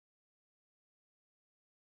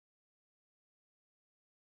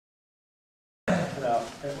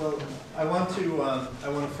Well, I want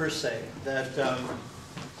to first say that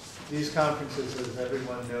these conferences, as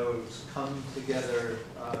everyone knows, come together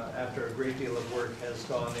after a great deal of work has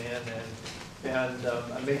gone in, and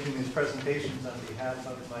I'm making these presentations on behalf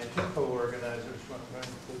of my two co-organizers, who I'm going to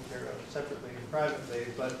take care of separately and privately,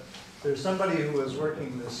 but there's somebody who was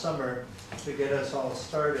working this summer to get us all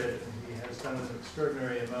started, and he has done an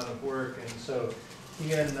extraordinary amount of work, and so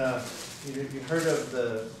he and you've heard of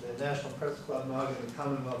the National Press Club Mug and the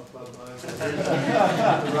Commonwealth Club Mug,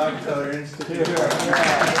 the Rockefeller Institute. Thank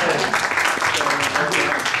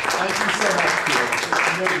you so much, Peter.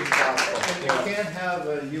 And you can't have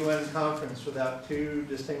a UN conference without two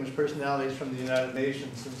distinguished personalities from the United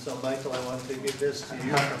Nations, and so, Michael, I want to give this to you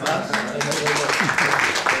from us. And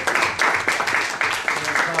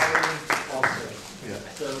also. Yeah.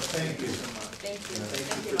 So thank you so much. Thank you.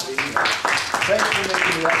 Thank you for being here. Thanks for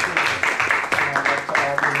making the effort.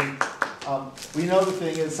 We know the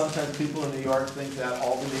thing is sometimes people in New York think that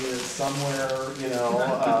Albany is somewhere, you know,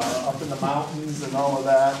 up in the mountains and all of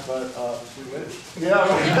that, but We wish. yeah.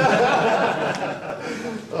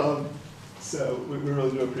 So we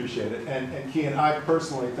really do appreciate it. And Kian, I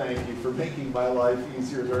personally thank you for making my life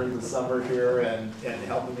easier during the summer here and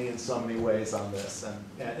helping me in so many ways on this,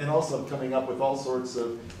 and also coming up with all sorts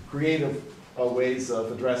of creative ways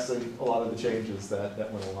of addressing a lot of the changes that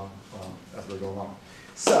went along as we're going along.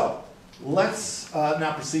 So let's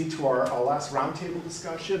now proceed to our last roundtable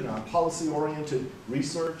discussion on policy-oriented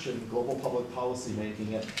research and global public policy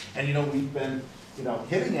making. And you know, we've been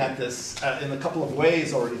hitting at this in a couple of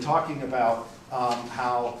ways already, talking about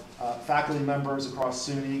how faculty members across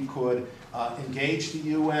SUNY could engage the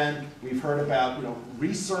UN. We've heard about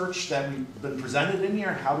research that we've been presented in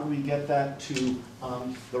here. How do we get that to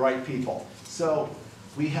the right people? So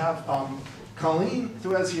we have Colleen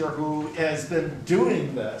Thouez here, who has been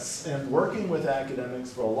doing this and working with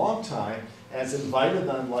academics for a long time, has invited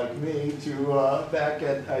them, like me, to back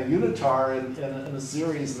at UNITAR in a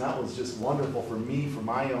series, and that was just wonderful for me, for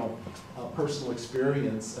my own personal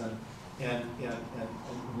experience, and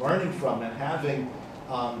learning from and having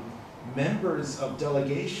members of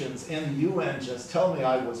delegations in the UN just tell me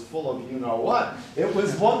I was full of you-know-what. It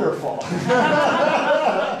was wonderful.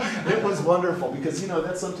 It was wonderful, because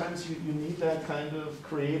that sometimes you need that kind of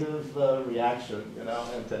creative reaction, and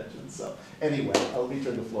attention. So anyway, I'll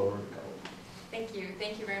return the floor over to Colleen. Thank you.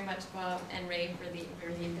 Thank you very much, Bob and Ray, for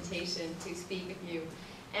the invitation to speak with you.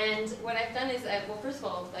 And what I've done is, well, first of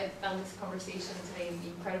all, I found this conversation today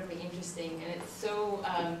incredibly interesting, and it's so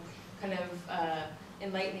kind of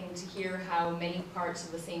enlightening to hear how many parts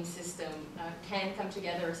of the same system can come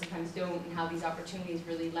together or sometimes don't, and how these opportunities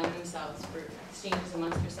really lend themselves for exchanges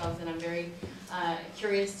amongst yourselves. And I'm very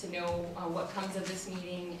curious to know what comes of this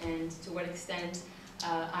meeting and to what extent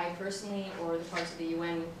I personally, or the parts of the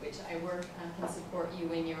UN with which I work, can support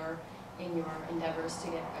you in your endeavors to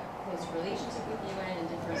get a close relationship with the UN and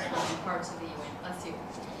different parts of the UN. Bless you.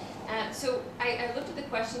 So I looked at the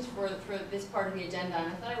questions for this part of the agenda, and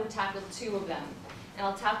I thought I would tackle two of them. And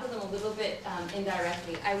I'll tackle them a little bit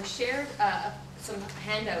indirectly. I shared some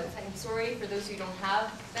handouts. I'm sorry for those who don't have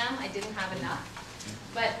them. I didn't have enough.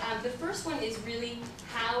 But the first one is really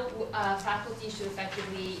how faculty should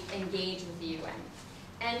effectively engage with the UN.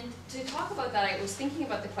 And to talk about that, I was thinking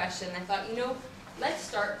about the question. I thought, let's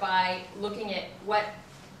start by looking at what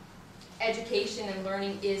education and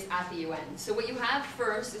learning is at the UN. So what you have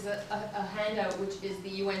first is a handout, which is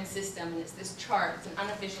the UN system, and it's this chart. It's an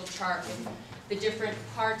unofficial chart with the different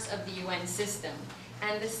parts of the UN system.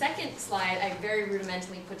 And the second slide I very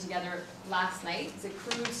rudimentarily put together last night. It's a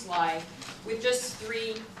crude slide with just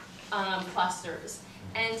three clusters.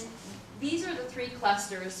 And these are the three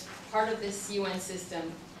clusters, part of this UN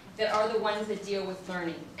system, that are the ones that deal with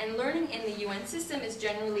learning. And learning in the UN system is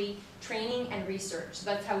generally training and research. So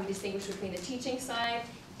that's how we distinguish between the teaching side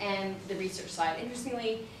and the research side.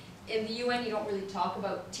 Interestingly, in the UN, you don't really talk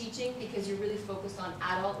about teaching because you're really focused on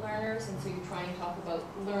adult learners, and so you try and talk about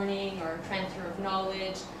learning or transfer of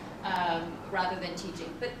knowledge rather than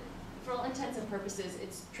teaching. But for all intents and purposes,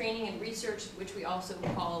 it's training and research, which we also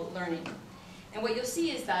call learning. And what you'll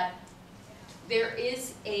see is that there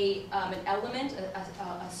is an element,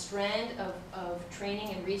 a strand of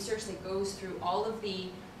training and research that goes through all of the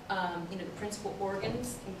the principal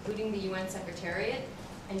organs, including the UN Secretariat.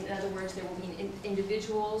 And in other words, there will be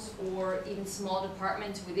individuals or even small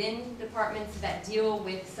departments within departments that deal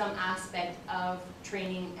with some aspect of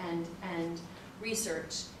training and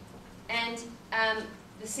research. And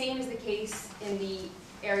the same is the case in the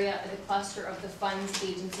area, the cluster of the funds,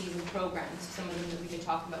 agencies, and programs. Some of them that we could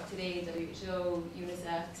talk about today, WHO, UNICEF,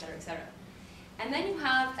 et cetera, et cetera. And then you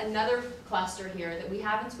have another cluster here that we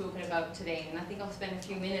haven't spoken about today, and I think I'll spend a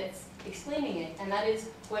few minutes explaining it, and that is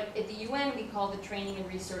what at the UN we call the training and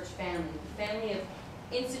research family, the family of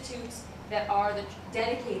institutes that are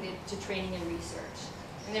dedicated to training and research.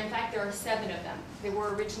 And in fact, there are 7 of them. There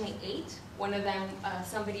were originally 8. One of them,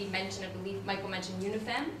 somebody mentioned, I believe Michael mentioned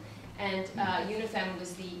UNIFEM, and UNIFEM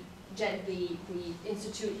was the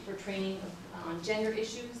Institute for Training on Gender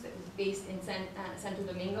Issues that was based in Santo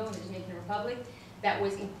Domingo in the Dominican Republic, that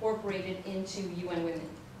was incorporated into UN Women.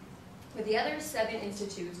 But the other 7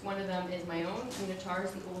 institutes, one of them is my own, UNITAR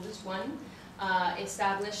is the oldest one,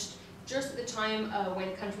 established just at the time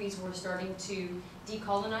when countries were starting to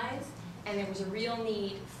decolonize, and there was a real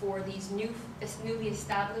need for these newly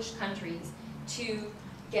established countries to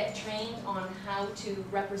get trained on how to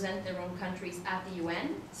represent their own countries at the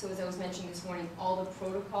UN. So as I was mentioning this morning, all the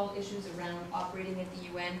protocol issues around operating at the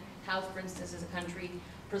UN, how, for instance, as a country,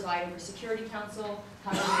 preside over Security Council,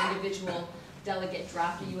 how does an individual delegate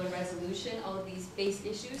draft a UN resolution, all of these base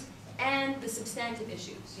issues, and the substantive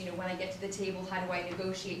issues. You know, when I get to the table, how do I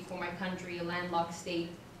negotiate for my country, a landlocked state,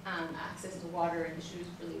 access to water and issues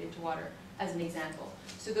related to water, as an example.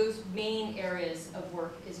 So those main areas of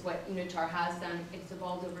work is what UNITAR has done. It's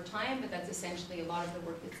evolved over time, but that's essentially a lot of the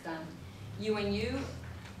work that's done. UNU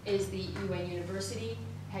is the UN university,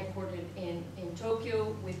 headquartered in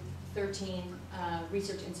Tokyo, with 13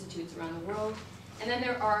 research institutes around the world. And then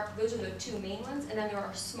those are the 2 main ones, and then there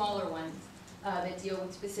are smaller ones that deal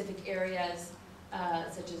with specific areas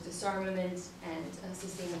such as disarmament and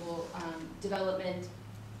sustainable development.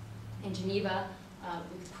 In Geneva,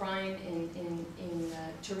 with crime in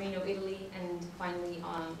Torino, Italy, and finally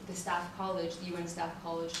the Staff College, the UN Staff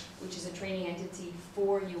College, which is a training entity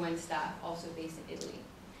for UN staff, also based in Italy.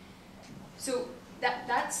 So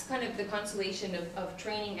that's kind of the constellation of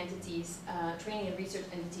training entities, training and research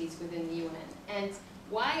entities within the UN. And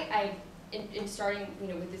why in starting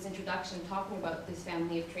with this introduction, talking about this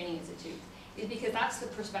family of training institutes, is because that's the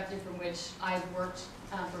perspective from which I've worked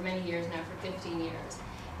for many years now, for 15 years.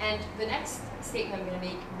 And the next statement I'm going to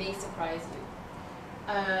make may surprise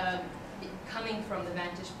you, coming from the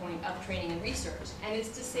vantage point of training and research. And it's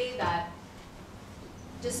to say that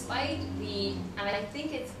despite and I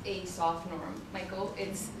think it's a soft norm, Michael,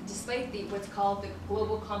 it's despite what's called the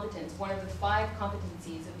global competence, one of the 5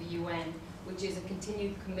 competencies of the UN, which is a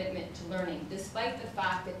continued commitment to learning, despite the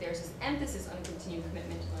fact that there's this emphasis on a continued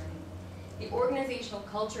commitment to learning. The organizational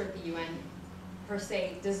culture of the UN, per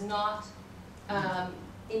se, does not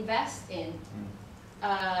invest in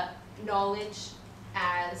knowledge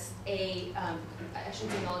as I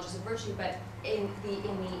shouldn't say knowledge as a virtue, but in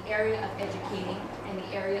the area of educating and the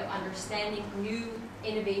area of understanding new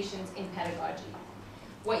innovations in pedagogy.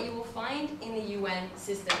 What you will find in the UN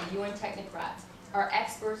system, the UN technocrats, are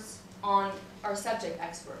subject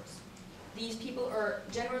experts. These people are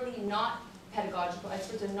generally not pedagogical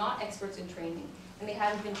experts, are not experts in training, and they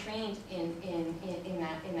haven't been trained in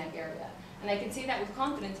that area. And I can say that with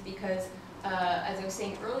confidence because, as I was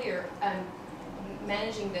saying earlier,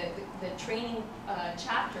 managing the training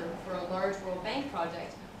chapter for a large World Bank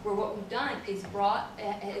project, where what we've done is brought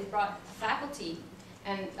faculty,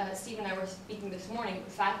 and Steve and I were speaking this morning,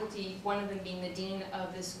 faculty, one of them being the Dean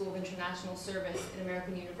of the School of International Service at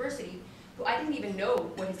American University, who I didn't even know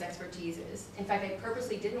what his expertise is. In fact, I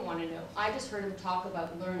purposely didn't want to know. I just heard him talk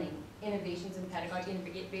about learning, innovations in pedagogy,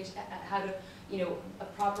 how to,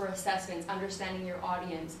 proper assessments, understanding your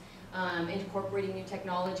audience, incorporating new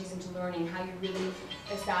technologies into learning, how you really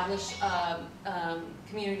establish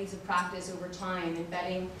communities of practice over time,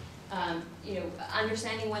 embedding,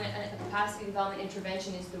 understanding when a capacity development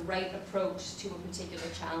intervention is the right approach to a particular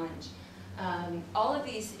challenge. All of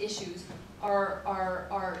these issues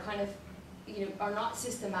are kind of, are not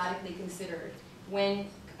systematically considered when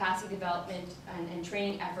capacity development and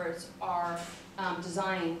training efforts are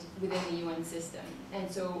designed within the UN system. And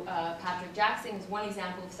so Patrick Jackson is one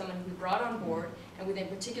example of someone who we brought on board, and within a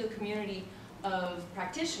particular community of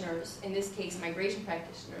practitioners, in this case migration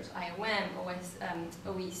practitioners, IOM,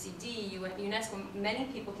 OECD, UNESCO, many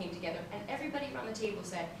people came together, and everybody around the table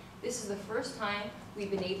said, this is the first time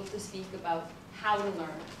we've been able to speak about how to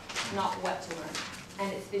learn, not what to learn.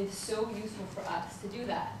 And it's been so useful for us to do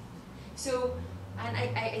that. So, and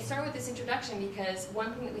I start with this introduction because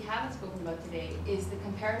one thing that we haven't spoken about today is the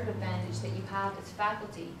comparative advantage that you have as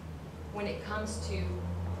faculty when it comes to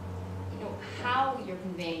how you're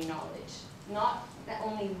conveying knowledge. Not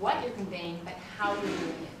only what you're conveying, but how you're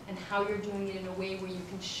doing it, and how you're doing it in a way where you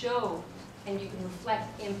can show and you can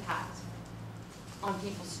reflect impact on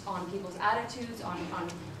people's attitudes,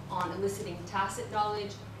 on eliciting tacit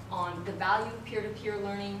knowledge, on the value of peer-to-peer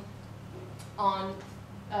learning, on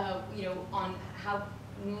on how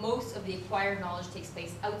most of the acquired knowledge takes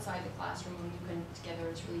place outside the classroom when you come together.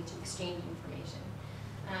 It's really to exchange information.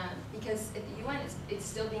 Because at the UN, it's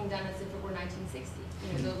still being done as if it were 1960.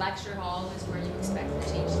 The lecture hall is where you expect the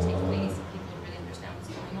change to take place and people really understand what's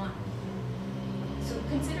going on. So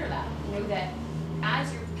consider that, that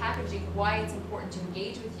as you're packaging why it's important to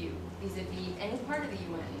engage with you vis-a-vis any part of the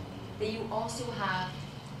UN, that you also have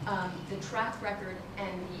the track record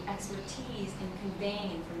and the expertise in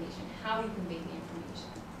conveying information, how you convey the information.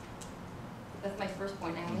 That's my first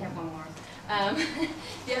point. I only have one more.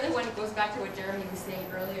 The other one goes back to what Jeremy was saying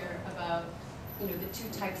earlier about the two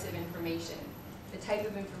types of information. The type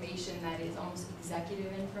of information that is almost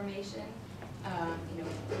executive information,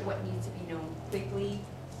 what needs to be known quickly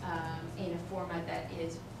in a format that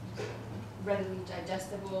is readily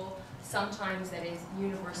digestible, sometimes that is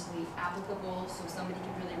universally applicable, so somebody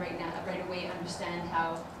can really right away understand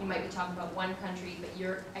how you might be talking about one country, but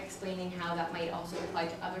you're explaining how that might also apply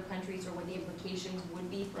to other countries or what the implications would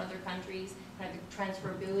be for other countries, kind of the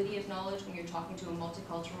transferability of knowledge when you're talking to a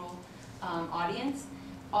multicultural audience.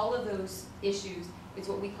 All of those issues is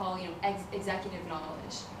what we call executive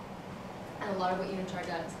knowledge, and a lot of what Unitar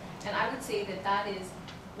does. And I would say that is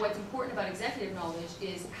what's important about executive knowledge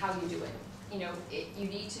is how you do it. You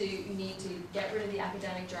need to get rid of the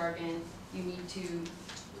academic jargon. You need to,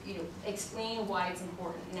 explain why it's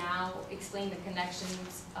important now. Explain the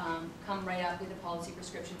connections. Come right up with the policy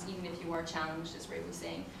prescriptions, even if you are challenged, as Ray was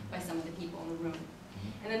saying, by some of the people in the room.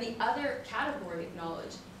 And then the other category of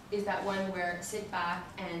knowledge is that one where sit back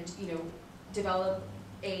and develop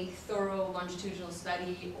a thorough longitudinal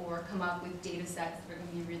study or come up with data sets that are going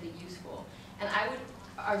to be really useful. And I would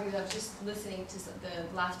argue that I was just listening to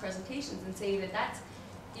the last presentations and say that that's,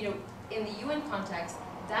 in the UN context,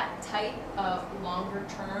 that type of longer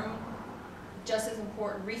term, just as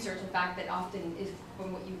important research, in fact, that often is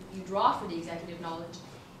from what you draw for the executive knowledge,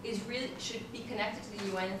 should be connected to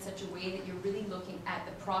the UN in such a way that you're really looking at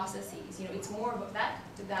the processes. It's more of that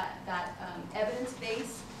evidence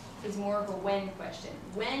base is more of a when question.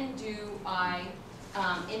 When do I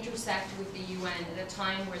intersect with the UN at a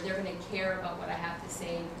time where they're going to care about what I have to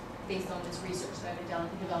say based on this research that I've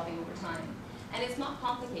been developing over time? And it's not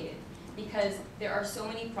complicated because there are so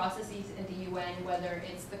many processes in the UN, whether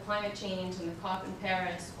it's the climate change and the COP in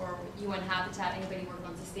Paris or UN Habitat, anybody working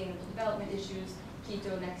on sustainable development issues,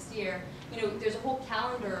 Quito next year. There's a whole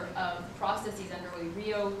calendar of processes underway.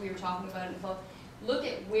 Rio, we were talking about it. Look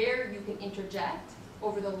at where you can interject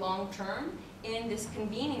over the long term in this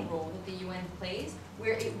convening role that the UN plays,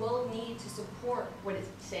 where it will need to support what is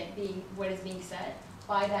being said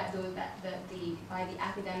by by the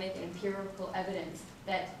academic and empirical evidence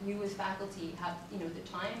that you as faculty have the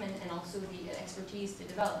time and also the expertise to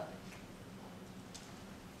develop.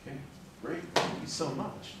 Okay, great. Thank you so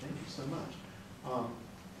much. Thank you so much.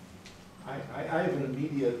 I have an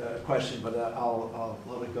immediate question, but I'll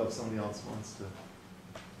let it go if somebody else wants to.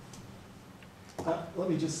 Let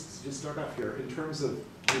me just start off here. In terms of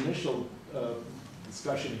the initial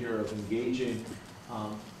discussion here of engaging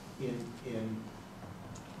in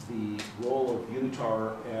the role of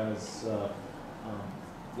UNITAR as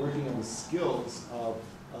working on the skills of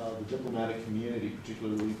the diplomatic community,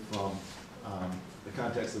 particularly from the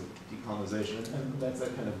context of decolonization, and that's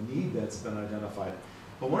that kind of need that's been identified.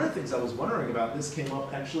 But one of the things I was wondering about, this came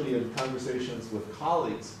up actually in conversations with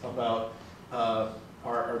colleagues about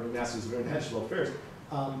our new Masters of International Affairs.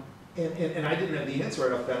 And I didn't have the answer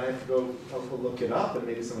right off the bat. I have to go look it up, and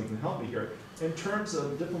maybe somebody can help me here. In terms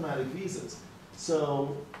of diplomatic visas,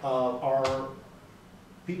 so are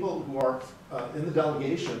people who are in the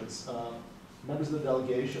delegations, members of the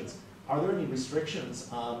delegations, are there any restrictions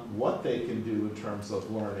on what they can do in terms of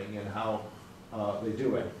learning and how they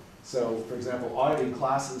do it? So, for example, auditing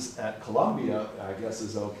classes at Columbia, I guess,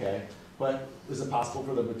 is okay. But is it possible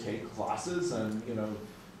for them to take classes and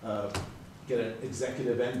get an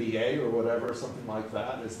executive MBA or whatever, something like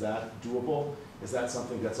that? Is that doable? Is that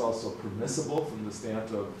something that's also permissible from the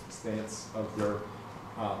stance of their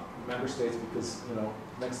member states? Because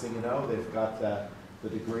next thing you know, they've got the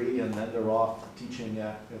degree and then they're off teaching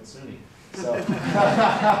at SUNY. So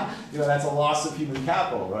that's a loss of human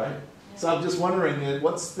capital, right? Yeah. So I'm just wondering,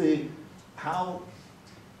 how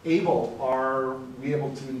able are we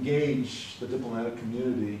able to engage the diplomatic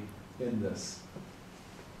community in this?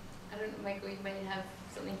 I don't know, Michael, you might have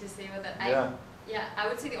something to say about that. Yeah. I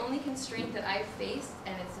would say the only constraint that I've faced,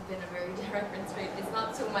 and it's been a very direct constraint, is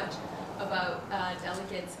not so much about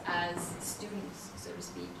delegates as students, so to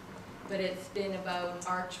speak, but it's been about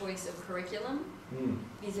our choice of curriculum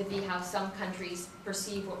vis-a-vis how some countries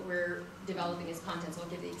perceive what we're developing as content. So I'll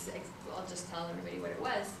give the I'll just tell everybody what it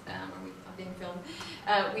was. I've been filmed.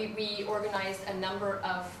 We organized a number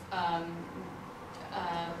of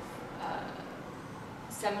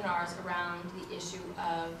seminars around the issue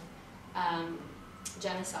of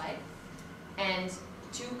genocide, and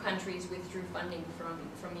 2 countries withdrew funding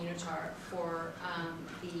from UNITAR for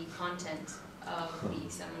the content of the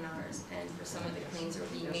seminars and for some of the claims that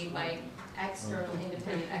were being made by external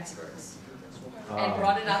independent experts, and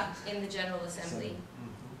brought it up in the General Assembly.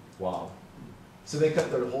 Wow. So they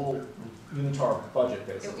cut their whole UNITAR budget,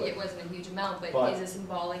 basically. It wasn't a huge amount, but it is a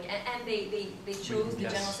symbolic, and they chose the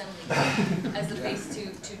General Assembly as the place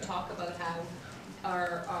to talk about how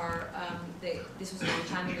this was a long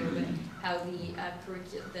time ago, but how the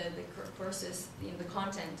courses, the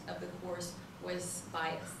content of the course was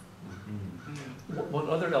biased. One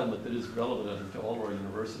other element that is relevant, I think, to all our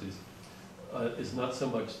universities is not so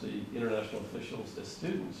much the international officials as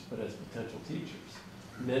students, but as potential teachers.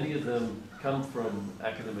 Many of them come from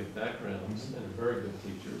academic backgrounds and are very good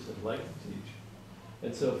teachers and like to teach.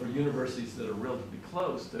 And so for universities that are relatively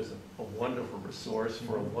close, there's a wonderful resource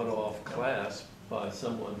for a one-off class by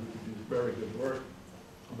someone who can do very good work.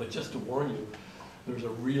 But just to warn you, there's a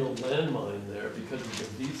real landmine there because of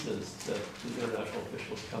the visas that the international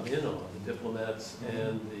officials come in on, the diplomats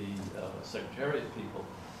and the secretariat people,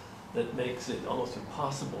 that makes it almost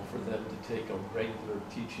impossible for them to take a regular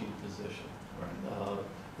teaching position. Right.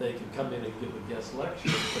 They can come in and give a guest lecture,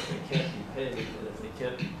 but they can't be paid, and if they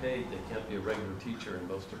can't be paid, they can't be a regular teacher in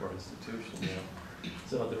most of our institutions now.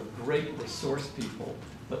 So they're great resource people,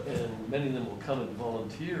 and many of them will come and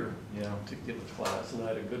volunteer to give a class. And I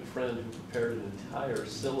had a good friend who prepared an entire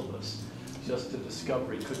syllabus just to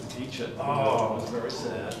discover he couldn't teach it. It was very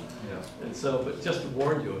sad. Yeah. And so, but just to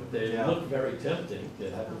warn you, they look very tempting to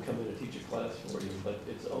have them come in and teach a class for you, but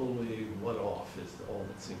it's only one-off is all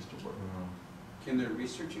that seems to work. Can their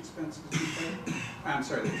research expenses be paid? I'm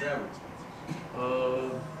sorry, the travel expenses.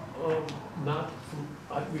 Not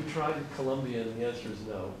from, we've tried at Columbia and the answer is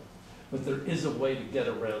no. But there is a way to get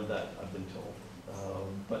around that, I've been told.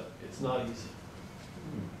 But it's not easy.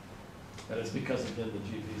 And it's because, again, the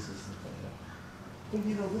G visas that they have. Well,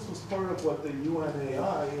 you know, this was part of what the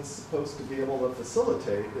UNAI is supposed to be able to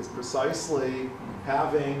facilitate, is precisely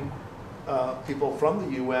having people from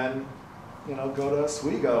the UN, you know, go to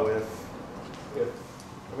Oswego if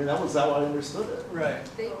I mean, that was how I understood it. Right.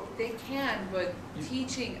 They can, but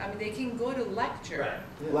teaching, I mean, they can go to lecture. Right.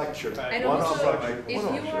 Yeah. Lecture. Right. And One-off also, lecture.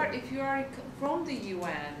 if you are from the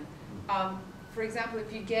UN, for example,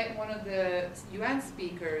 if you get one of the UN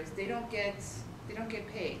speakers, they don't get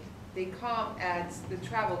paid. They come at the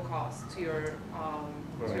travel cost to your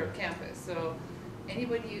campus. So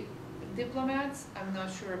anybody, diplomats, I'm not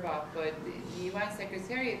sure about, but the UN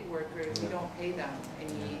secretariat workers, we don't pay them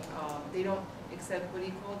any. They don't accept, what do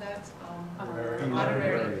you call that?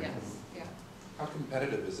 Honorary. Yes. Yeah. How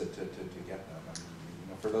competitive is it to get them? I mean, you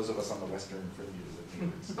know, for those of us on the Western fringes,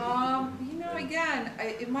 You know, again,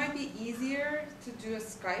 it might be easier to do a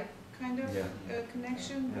Skype kind of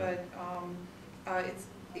connection, but it's,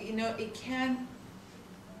 you know, it can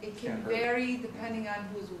vary depending on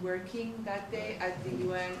who's working that day at the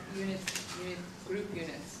UN group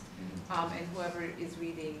units, and whoever is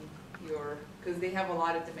reading because they have a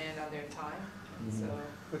lot of demand on their time. So.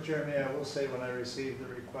 But Jeremy, I will say when I received the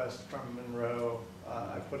request from Monroe,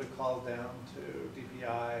 I put a call down to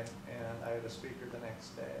DPI and I had a speaker the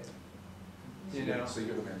next day. You know. So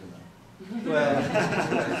you're the man to know. Well,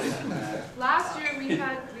 Last year we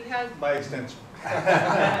had by extension.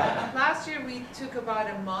 last year we took about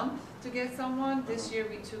a month to get someone. This year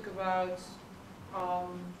we took about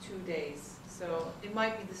 2 days. So it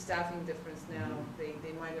might be the staffing difference now. They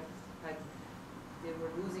might have had, they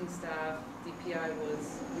were losing staff, DPI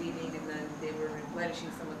was leaving, and then they were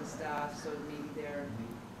replenishing some of the staff, so maybe they're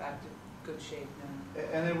back to good shape now.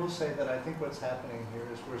 And I will say that I think what's happening here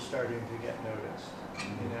is we're starting to get noticed.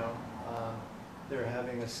 You know, they're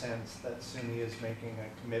having a sense that SUNY is making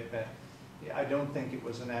a commitment. I don't think it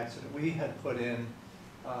was an accident. We had put in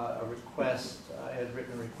a request, I had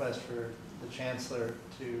written a request for the Chancellor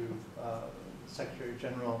to Secretary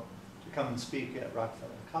General to come and speak at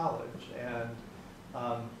Rockefeller College. And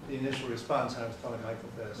the initial response, and I was telling Michael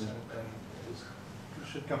this, and it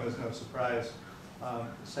should come as no surprise, the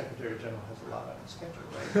Secretary General has a lot on his schedule,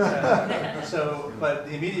 right? So, but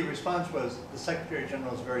the immediate response was, the Secretary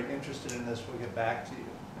General is very interested in this, we'll get back to you.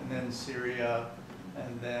 And then Syria,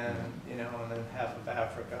 and then, you know, and then half of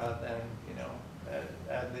Africa, then, you know,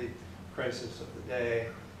 at the crisis of the day.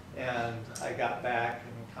 And I got back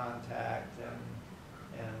in contact, and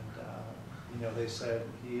you know, they said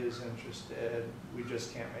he is interested, we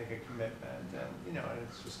just can't make a commitment, and, you know, and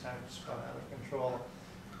it's just kind of spun out of control.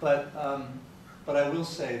 But I will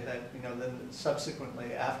say that, you know, then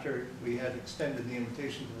subsequently, after we had extended the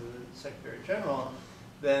invitation to the Secretary General,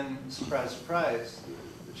 then, surprise, surprise,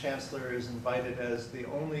 the Chancellor is invited as the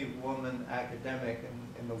only woman academic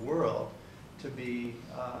in the world to be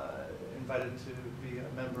invited to be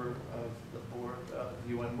a member of the board of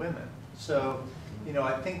UN Women. So, you know,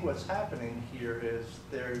 I think what's happening here is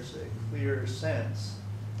there's a clear sense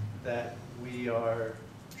that we are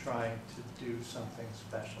trying to do something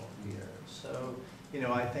special here. So, you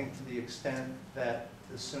know, I think to the extent that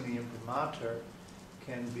the Sunni imprimatur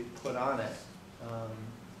can be put on it,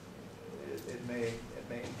 it may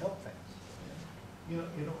help things. You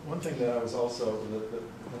know, one thing that I was also,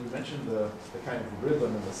 when you mentioned the kind of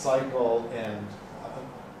rhythm and the cycle and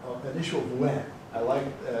an issue of when, I like,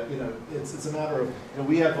 you know, it's a matter of, you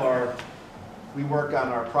know, we work on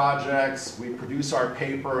our projects, we produce our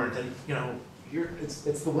paper, and then, you know,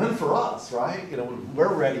 it's the win for us, right? You know,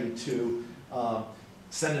 we're ready to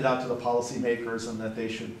send it out to the policymakers and that they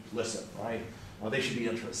should listen, right? Well, they should be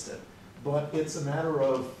interested. But it's a matter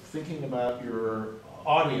of thinking about your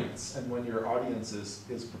audience and when your audience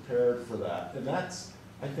is prepared for that. And that's,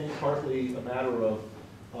 I think, partly a matter of,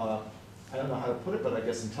 I don't know how to put it, but I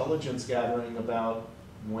guess intelligence gathering about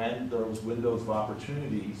when those windows of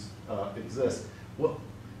opportunities exist. Well,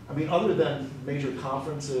 I mean, other than major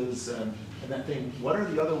conferences and that thing, what are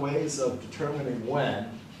the other ways of determining when?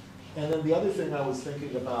 And then the other thing I was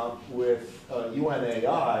thinking about with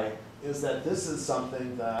UNAI is that this is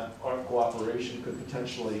something that our cooperation could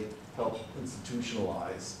potentially help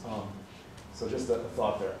institutionalize. So just a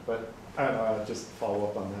thought there. But I don't know, just follow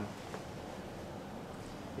up on that.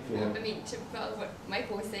 I mean, to follow what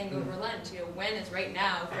Michael was saying over lunch, you know, when is right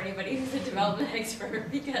now for anybody who's a development expert,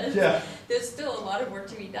 because there's still a lot of work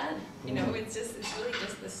to be done. You know, it's really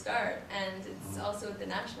just the start, and it's also at the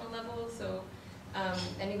national level. So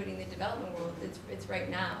anybody in the development world, it's right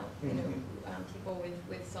now. You know, people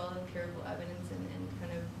with solid empirical evidence and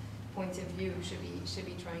kind of points of view should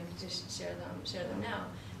be trying to just share them now.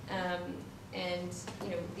 And you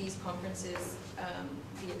know, these conferences,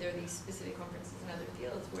 there are these specific conferences in other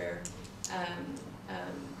fields where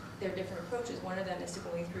there are different approaches. One of them is to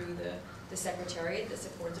going through the secretariat that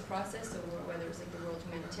supports a process. So whether it's like the World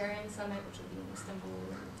Humanitarian Summit, which will be in Istanbul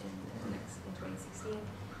in 2016,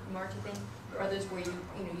 March, I think, or others where you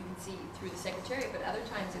can see through the secretariat. But other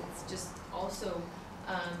times it's just also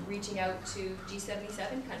reaching out to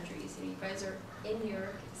G77 countries. You know, you guys are in New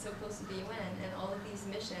York, so close to the UN, and all of these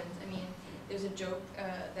missions. I mean, there's a joke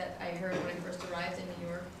that I heard when I first arrived in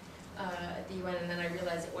New York at the UN, and then I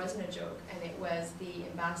realized it wasn't a joke, and it was the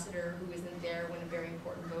ambassador who isn't there when a very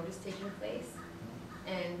important vote is taking place.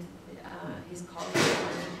 And his colleague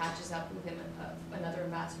finally catches up with him, another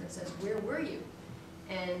ambassador, and says, "Where were you?"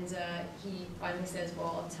 And he finally says,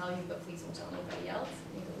 "Well, I'll tell you, but please don't tell anybody else."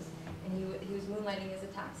 And he goes, and he was moonlighting as a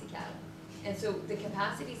taxi cab. And so the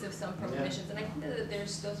capacities of some program missions, and I think that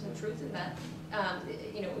there's still some truth in that,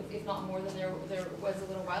 you know, if not more than there was a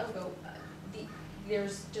little while ago,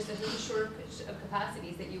 there's just a huge shortage of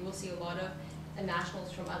capacities that you will see a lot of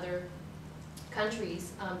nationals from other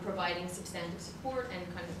countries providing substantive support and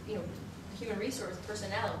kind of, you know, human resource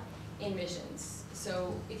personnel in missions.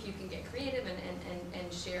 So if you can get creative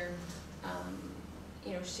and share,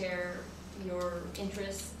 you know, share your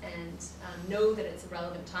interests and know that it's a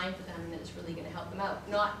relevant time for them and that it's really going to help them out.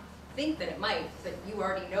 Not think that it might, but you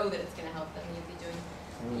already know that it's going to help them. You'll be doing,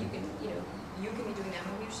 you can be doing them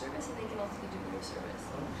a huge service, and they can also be doing your service.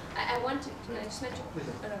 I want to, can I just mention?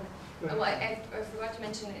 Well, I forgot to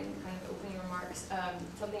mention in kind of opening remarks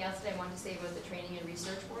something else that I want to say about the training and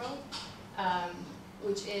research world,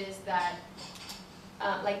 which is that,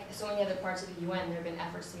 like so many other parts of the UN, there have been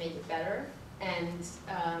efforts to make it better. And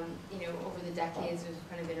you know, over the decades, there's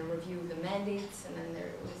kind of been a review of the mandates, and then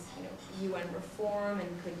there was, you know, UN reform, and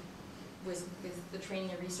was the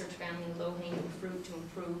training and research family low-hanging fruit to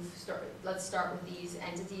improve. Let's start with these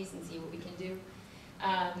entities and see what we can do.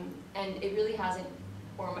 And it really hasn't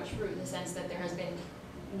borne much fruit in the sense that there has been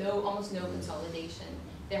almost no consolidation.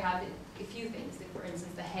 There have been a few things. Like, for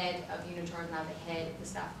instance, the head of UNITAR is now the head of the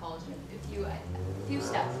staff college, and a few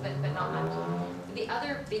steps, but not much. But the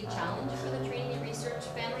other big challenge for the training and research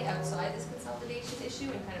family outside this consolidation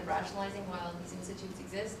issue and kind of rationalizing why all these institutes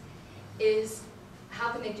exist is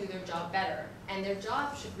how can they do their job better? And their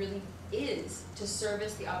job is to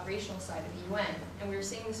service the operational side of the UN. And we were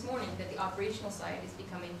saying this morning that the operational side is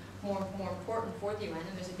becoming more important for the UN,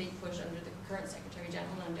 and there's a big push under the current Secretary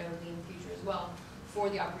General, and undoubtedly in the future as well, for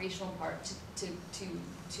the operational part to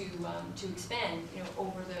expand,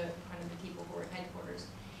 over the kind of the people who are at headquarters.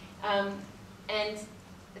 And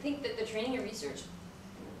I think that the training and research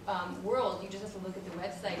world, you just have to look at the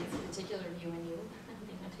website, in particular of UNU,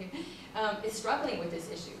 is struggling with this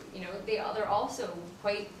issue. They're also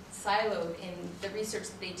quite siloed in the research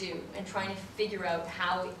that they do and trying to figure out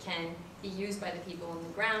how it can be used by the people on the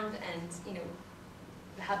ground and,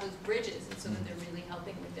 have those bridges, and so that they're really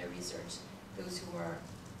helping with their research, those who are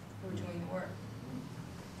doing the work.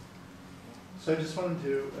 So I just wanted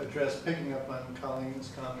to address, picking up on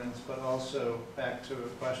Colleen's comments, but also back to a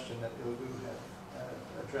question that Ilgu had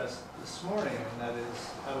addressed this morning, and that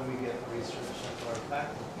is, how do we get the research of our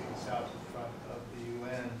faculties out in front of the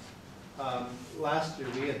UN? Last year,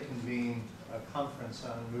 we had convened a conference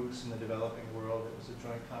on MOOCs in the developing world. It was a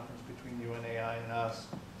joint conference between UNAI and us,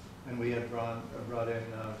 and we had brought in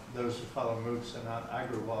those who follow MOOCs, and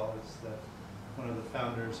Agrawal is one of the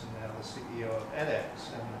founders and now the CEO of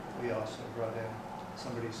edX, and we also brought in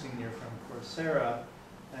somebody senior from Coursera,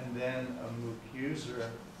 and then a MOOC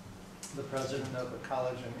user, the president of a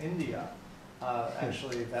college in India.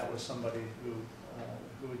 Actually, that was somebody who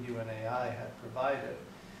UNAI had provided.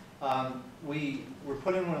 We were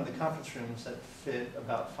put in one of the conference rooms that fit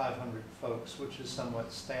about 500 folks, which is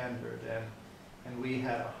somewhat standard, and we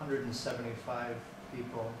had 175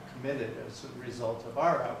 people committed as a result of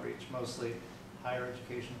our outreach, mostly higher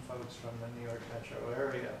education folks from the New York metro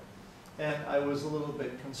area. And I was a little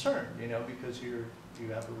bit concerned, because you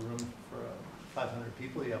have a room for 500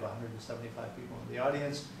 people, you have 175 people in the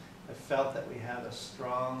audience. I felt that we had a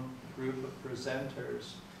strong group of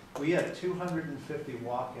presenters. We had 250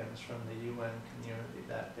 walk-ins from the UN community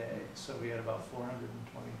that day, so we had about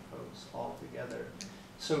 420 folks all together.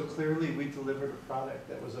 So clearly we delivered a product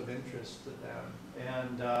that was of interest to them,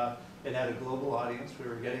 and it had a global audience. We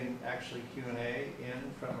were getting actually Q&A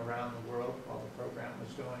in from around the world while the program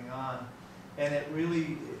was going on. And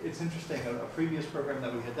it's interesting, a previous program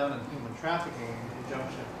that we had done in human trafficking in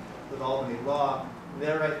conjunction with Albany Law,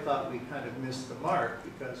 there I thought we kind of missed the mark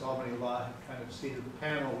because Albany Law had kind of seated the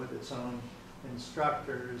panel with its own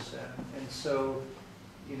instructors, and so,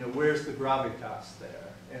 where's the gravitas there?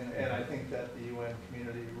 And I think that the UN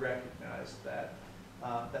community recognized that,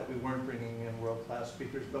 that we weren't bringing in world-class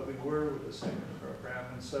speakers, but we were with the second program.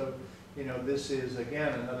 And so, this is,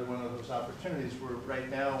 again, another one of those opportunities where right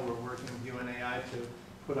now we're working with UNAI to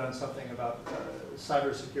put on something about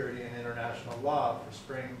cybersecurity and international law for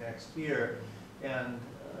spring next year. And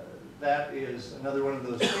that is another one of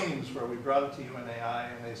those themes where we brought it to UNAI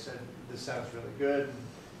and they said, this sounds really good.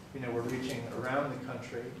 And, we're reaching around the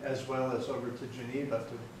country as well as over to Geneva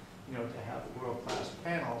to, to have a world-class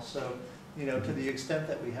panel. So, to the extent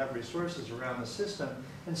that we have resources around the system,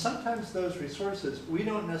 and sometimes those resources, we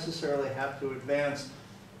don't necessarily have to advance.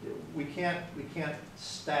 We can't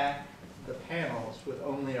stack the panels with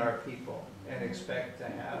only our people and expect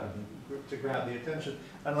to grab the attention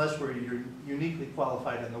unless we're uniquely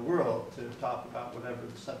qualified in the world to talk about whatever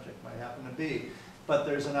the subject might happen to be. But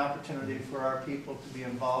there's an opportunity for our people to be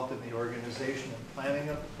involved in the organization and planning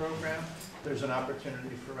of the program. There's an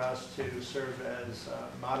opportunity for us to serve as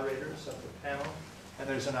moderators of the panel. And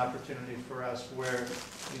there's an opportunity for us where,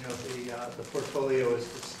 the portfolio is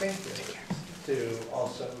distinctive to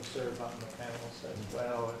also serve on the panels as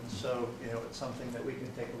well. And so, it's something that we can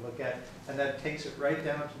take a look at. And that takes it right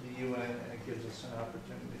down to the UN, and it gives us an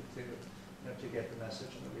opportunity to get the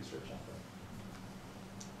message and the research out there.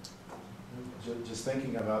 Just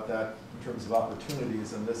thinking about that in terms of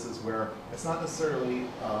opportunities, and this is where it's not necessarily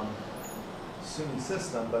SUNY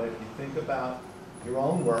system, but if you think about your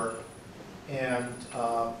own work, and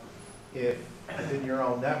if within your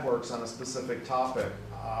own networks on a specific topic,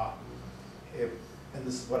 and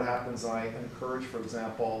this is what happens, I encourage, for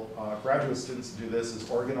example, graduate students to do this, is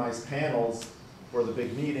organize panels for the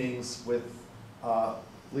big meetings with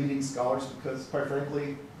leading scholars, because quite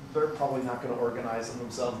frankly, they're probably not going to organize them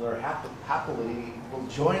themselves. They're happily will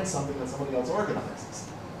join something that somebody else organizes.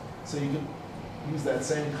 So you can use that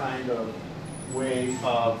same kind of way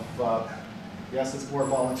of, yes, it's more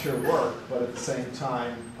volunteer work, but at the same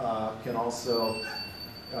time can also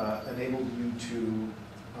enable you to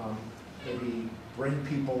maybe bring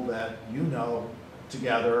people that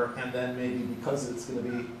together, and then maybe because it's going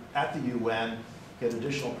to be at the UN, get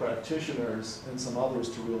additional practitioners and some others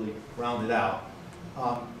to really round it out.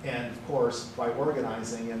 And of course, by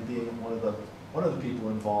organizing and being one of the people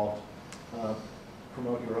involved,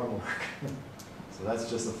 promote your own work. So that's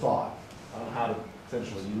just a thought on how to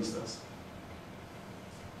potentially use this.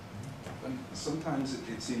 Sometimes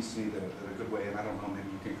it seems to me that a good way, and I don't know, maybe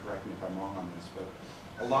you can correct me if I'm wrong on this,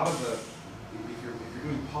 but a lot of if you're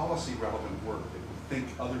doing policy relevant work that we think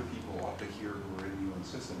other people ought to hear who are in the UN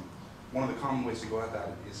system, one of the common ways to go at that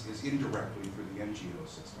is indirectly through the NGO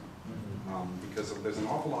system. Because there's an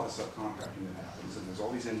awful lot of subcontracting that happens, and there's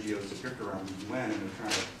all these NGOs that drift around the UN, and they're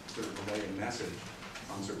trying to sort of relay a message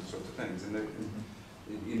on certain sorts of things. And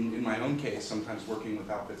in my own case, sometimes working with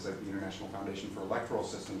outfits like the International Foundation for Electoral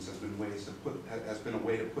Systems has been a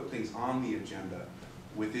way to put things on the agenda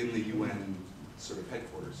within the UN sort of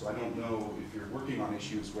headquarters. So I don't know if you're working on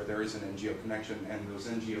issues where there is an NGO connection, and those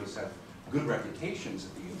NGOs have good reputations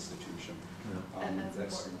at the institution. And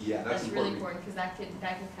that's important. Yeah, that's really important because that can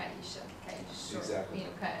cut you short. Exactly. You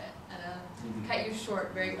know, cut you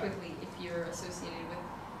short very quickly if you're associated with.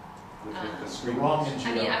 The wrong NGO.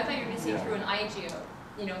 I mean, I thought you were going to say through an IGO.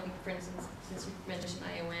 You know, like for instance, since you mentioned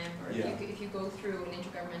IOM, or if you go through an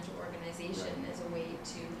intergovernmental organization as a way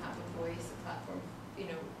to have a voice, a platform, you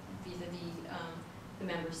know, vis-a-vis the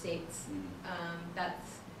member states,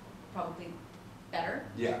 that's probably better.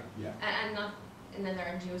 Yeah. And then there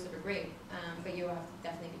are NGOs that are great, but you have to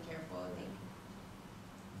definitely be careful, I think.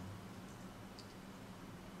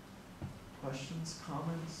 Questions,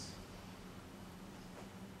 comments?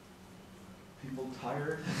 People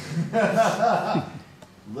tired?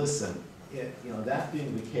 Listen, that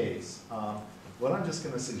being the case, what I'm just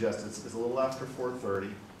going to suggest is a little after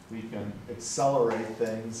 4:30, we can accelerate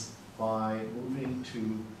things by moving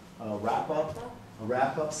to a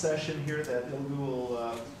wrap-up session here that Ilgu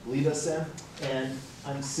will lead us in. And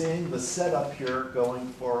I'm seeing the setup here going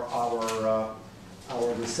for our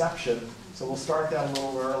reception. So we'll start that a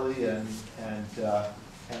little early and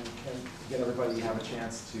get everybody to have a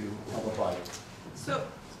chance to have a bite. So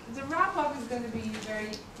the wrap up is going to be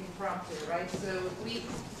very impromptu, right?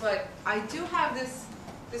 But I do have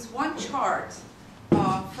this one chart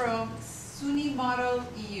from SUNY Model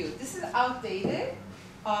EU. This is outdated.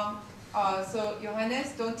 So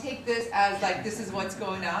Johannes, don't take this as like this is what's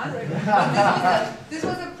going on. This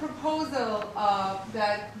was a proposal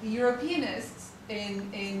that the Europeanists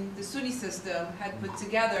in the SUNY system had put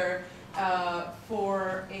together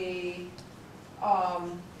for a.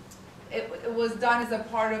 It was done as a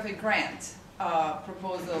part of a grant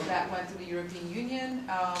proposal that went to the European Union,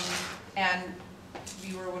 and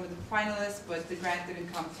we were one of the finalists, but the grant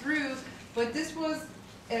didn't come through. But this was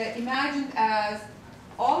imagined as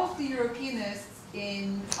all of the Europeanists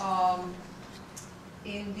in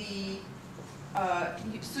the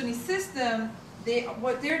SUNY system.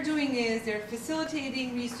 What they're doing is they're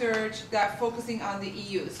facilitating research that's focusing on the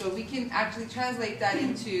EU. So we can actually translate that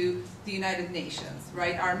into the United Nations,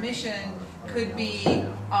 right? Our mission could be,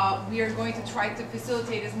 we are going to try to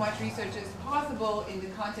facilitate as much research as possible in the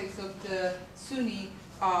context of the SUNY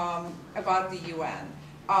about the UN.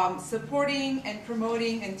 Supporting and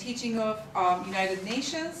promoting and teaching of United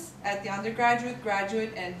Nations at the undergraduate,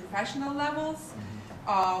 graduate, and professional levels.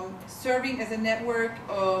 Serving as a network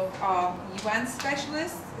of UN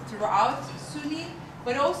specialists throughout SUNY,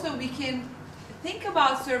 but also we can think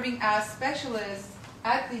about serving as specialists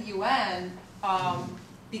at the UN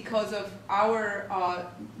because of our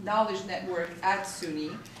knowledge network at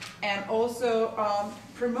SUNY, and also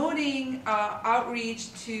promoting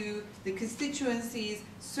outreach to the constituencies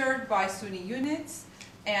served by SUNY units,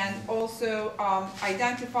 and also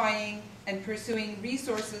identifying and pursuing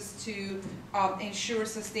resources to ensure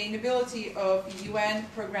sustainability of UN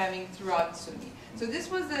programming throughout SUNY. So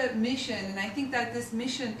this was a mission, and I think that this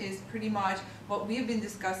mission is pretty much what we've been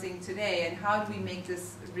discussing today, and how do we make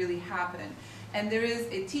this really happen. And there is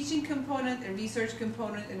a teaching component, a research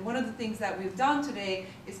component, and one of the things that we've done today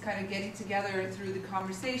is kind of getting together through the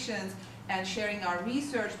conversations and sharing our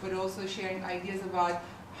research, but also sharing ideas about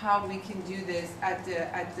how we can do this at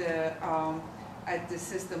the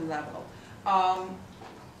system level.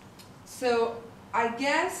 So I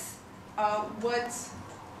guess what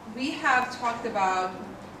we have talked about,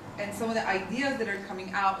 and some of the ideas that are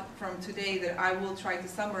coming out from today that I will try to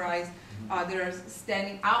summarize, that are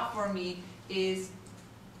standing out for me, is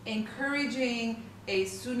encouraging a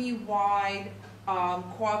SUNY-wide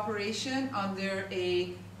cooperation under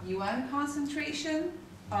a UN concentration,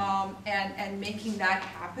 and making that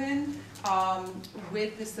happen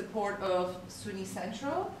with the support of SUNY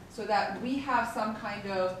Central, so that we have some kind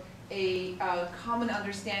of a common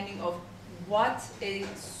understanding of what a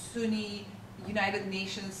SUNY United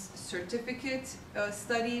Nations certificate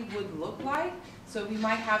study would look like. So we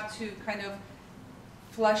might have to kind of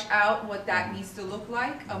flush out what that needs to look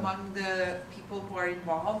like among the people who are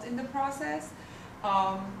involved in the process.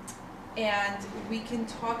 And we can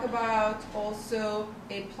talk about also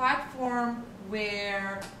a platform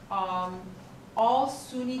where all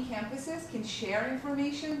SUNY campuses can share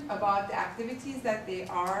information about the activities that they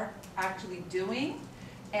are actually doing.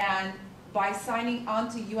 And by signing on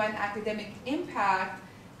to UN Academic Impact,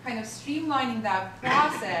 kind of streamlining that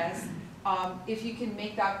process, if you can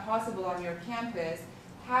make that possible on your campus,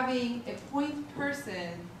 having a point person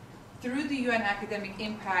through the UN Academic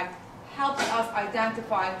Impact helps us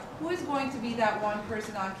identify who is going to be that one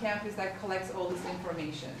person on campus that collects all this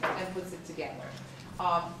information and puts it together.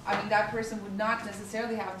 I mean, that person would not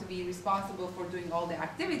necessarily have to be responsible for doing all the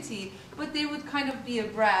activity, but they would kind of be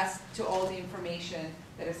abreast to all the information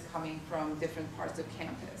that is coming from different parts of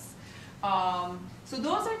campus. So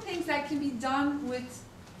those are things that can be done with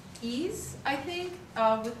ease, I think,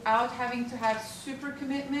 without having to have super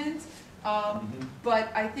commitment.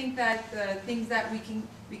 But I think that things that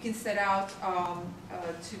we can set out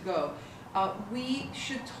to go. We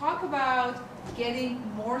should talk about getting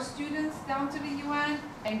more students down to the UN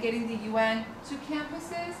and getting the UN to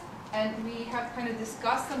campuses. And we have kind of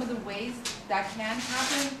discussed some of the ways that can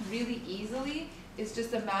happen really easily. It's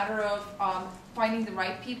just a matter of finding the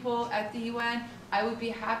right people at the UN. I would be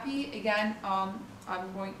happy, again,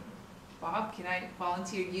 Bob, can I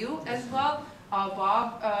volunteer you as well?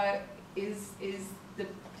 Bob is the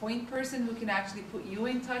point person who can actually put you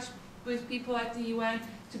in touch with people at the UN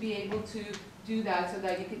to be able to do that so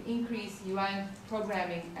that you can increase UN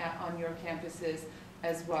programming on your campuses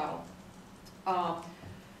as well.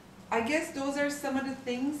 I guess those are some of the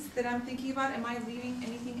things that I'm thinking about. Am I leaving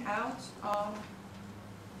anything out?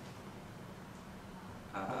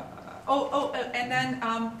 And then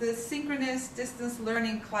the synchronous distance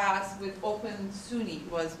learning class with Open SUNY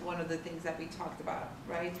was one of the things that we talked about,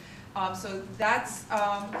 right? So that's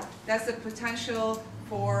a potential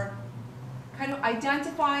for kind of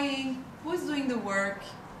identifying who's doing the work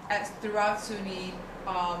throughout SUNY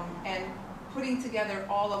and putting together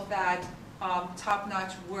all of that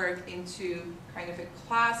top-notch work into kind of a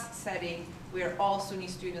class setting where all SUNY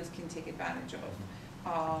students can take advantage of.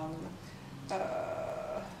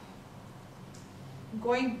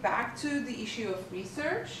 Going back to the issue of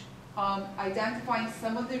research, identifying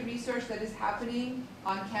some of the research that is happening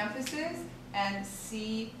on campuses and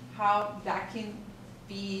see how that can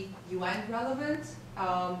be UN relevant,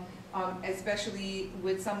 especially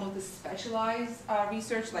with some of the specialized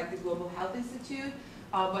research like the Global Health Institute,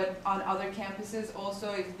 but on other campuses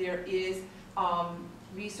also, if there is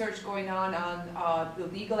research going on the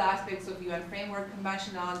legal aspects of UN Framework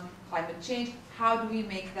Convention on climate change, how do we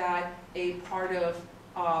make that a part of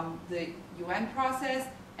the UN process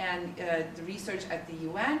and the research at the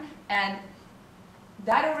UN? And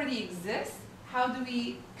that already exists. How do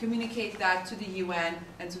we communicate that to the UN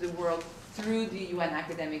and to the world through the UN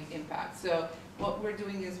academic impact? So what we're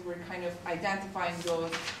doing is we're kind of identifying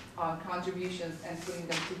those contributions and putting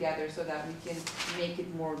them together so that we can make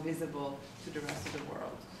it more visible to the rest of the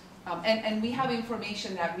world. And we have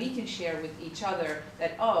information that we can share with each other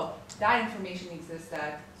that, oh, that information exists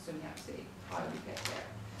at SUNY Upstate. How do we get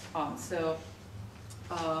there? So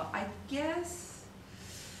I guess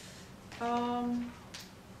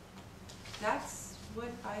that's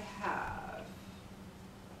what I have.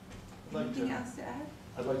 Anything else to add?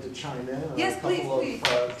 I'd like to chime in on Yes, a couple please.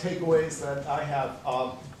 of takeaways that I have.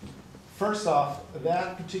 First off,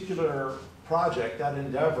 that particular project, that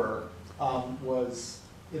endeavor, was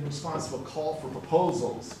in response to a call for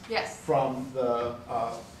proposals from the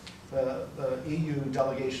EU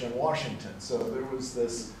delegation in Washington. So there was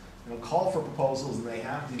this call for proposals, and they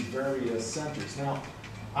have these various centers. Now,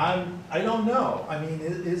 I don't know. I mean,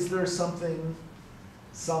 is there something,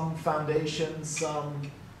 some foundation,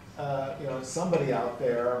 some somebody out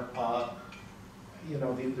there?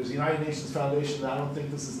 There's the United Nations Foundation. I don't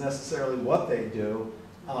think this is necessarily what they do,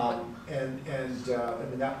 I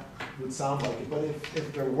mean, that would sound like it. But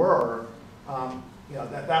if there were,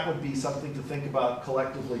 that would be something to think about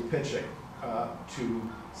collectively pitching to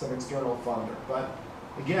some external funder. But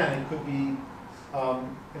again, it could be,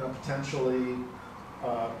 potentially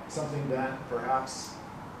something that perhaps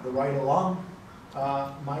the right alum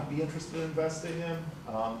might be interested in investing in.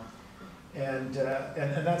 And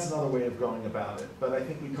that's another way of going about it. But I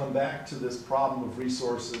think we come back to this problem of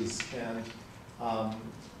resources, and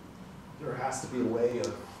there has to be a way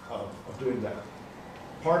of doing that.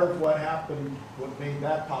 Part of what happened, what made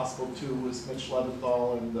that possible too, was Mitch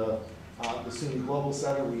Leventhal and the SUNY Global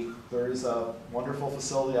Center. There is a wonderful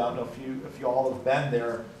facility. I don't know if you all have been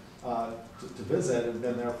there to visit and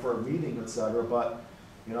been there for a meeting, et cetera, but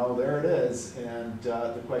there it is. And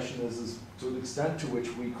the question is to the extent to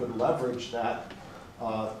which we could leverage that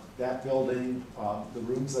building, the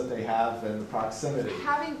rooms that they have, and the proximity.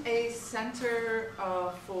 Having a center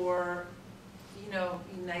for you know,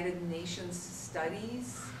 United Nations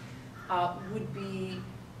studies would be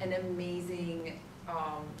an amazing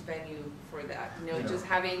venue for that. You know, Yeah. just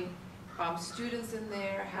having students in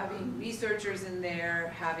there, having researchers in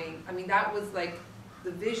there, having, I mean, that was like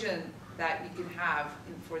the vision that you can have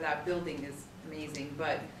for that building is amazing,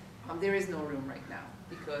 but there is no room right now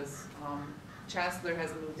because Chancellor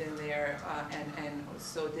has moved in there and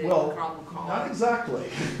so did Well, Carl McCall. not exactly.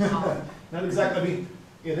 Not exactly. I mean,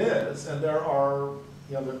 it is, and there are,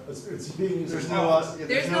 you know, it's being used. There's no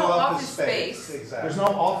office space. Exactly. There's no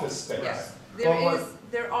office space. Yes, Well,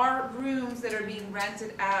 there are rooms that are being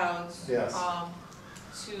rented out Yes.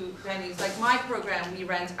 to venues. Like my program, we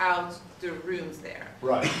rent out the rooms there.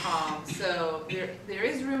 Right, So there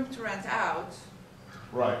is room to rent out.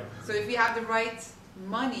 right. So if we have the right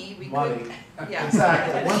money, we Money. could. Yeah.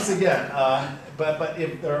 Exactly. Once again, but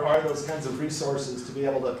if there are those kinds of resources to be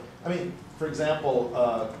able to, I mean, for example,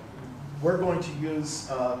 we're going to use,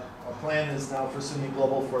 a plan is now for SUNY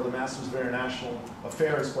Global for the Masters of International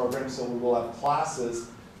Affairs program, so we will have classes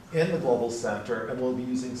in the Global Center, and we'll be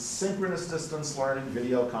using synchronous distance learning,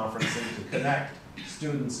 video conferencing to connect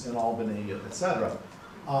students in Albany, et cetera.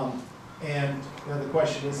 And you know, the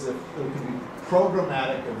question is if there could be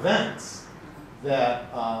programmatic events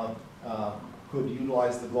that could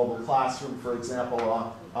utilize the global classroom, for example,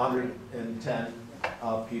 110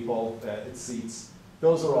 people, it seats.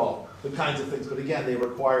 Those are all the kinds of things, but again, they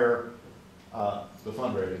require the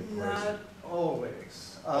fundraising. Not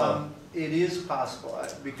always. It is possible,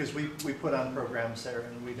 because we put on programs there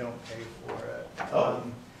and we don't pay for it. Oh.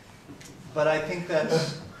 But I think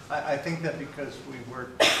that's, I think that because we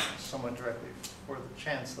work somewhat directly for the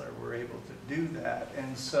Chancellor, we're able to do that.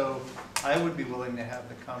 And so I would be willing to have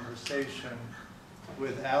the conversation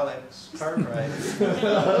with Alex Cartwright,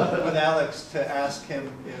 with Alex, to ask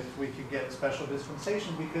him if we could get special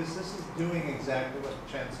dispensation, because this is doing exactly what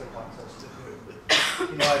the Chancellor wants us to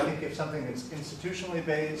do. You know, I think if something that's institutionally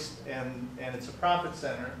based and it's a profit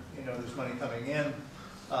center, you know, there's money coming in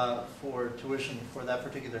for tuition for that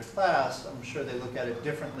particular class, I'm sure they look at it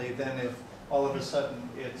differently than if all of a sudden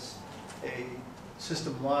it's a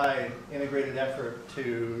system-wide integrated effort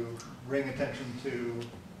to bring attention to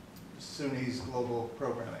SUNY's global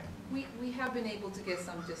programming. We have been able to get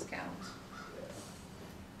some discount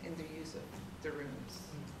in the use of the rooms,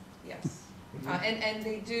 yes. And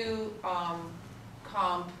they do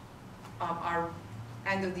comp our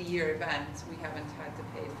end of the year event we haven't had to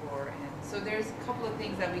pay for. And so there's a couple of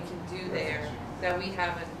things that we can do there that we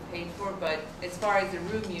haven't paid for, but as far as the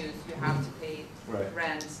room use, you have to pay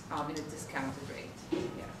rent in a discounted rate.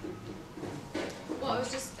 Yeah. Well, it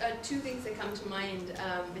was just two things that come to mind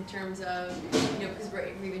in terms of, you know, because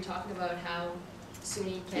we've been talking about how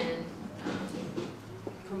SUNY can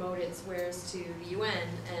promote its wares to the UN,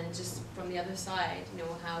 and just from the other side, you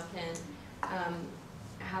know,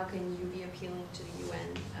 how can you be appealing to the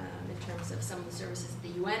UN in terms of some of the services the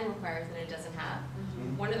UN requires and it doesn't have?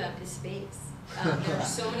 Mm-hmm. One of them is space. There are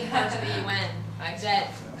so many parts of the UN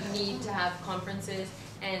that need to have conferences,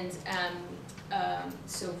 and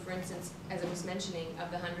so for instance, as I was mentioning,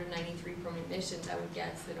 of the 193 permanent missions, I would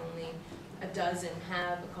guess that only a dozen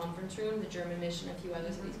have a conference room. The German mission, a few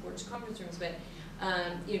others have these gorgeous conference rooms, but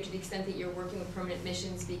you know, to the extent that you're working with permanent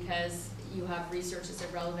missions because you have research that's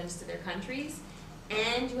of relevance to their countries,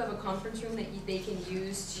 and you have a conference room that they can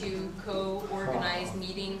use to co-organize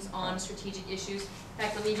meetings on strategic issues. In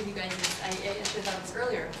fact, let me give you guys this, I said about this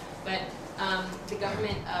earlier, but the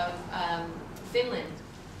government of Finland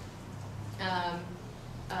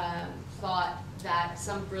thought that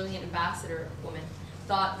some brilliant ambassador woman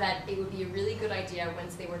thought that it would be a really good idea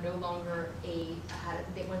once they were no longer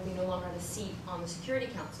when they no longer had a seat on the Security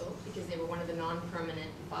Council, because they were one of the non-permanent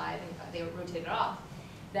 5 and they were rotated off,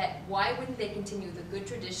 that why wouldn't they continue the good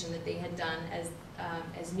tradition that they had done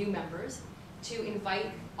as new members to invite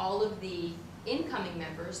all of the incoming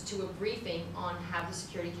members to a briefing on how the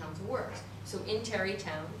Security Council works. So in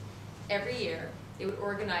Terrytown, every year, they would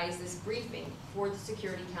organize this briefing for the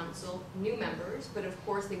Security Council new members, but of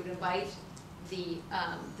course they would invite the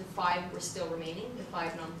 5 who were still remaining, the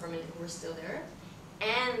 5 non-permanent who were still there,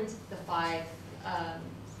 and the 5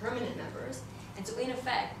 permanent members. And so in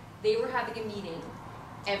effect, they were having a meeting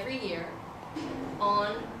every year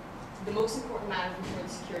on the most important matters before the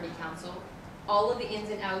Security Council, all of the ins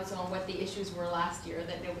and outs on what the issues were last year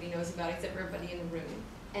that nobody knows about except for everybody in the room.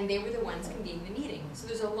 And they were the ones convening the meeting. So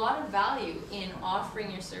there's a lot of value in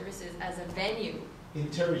offering your services as a venue. In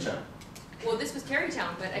Terrytown. Well, this was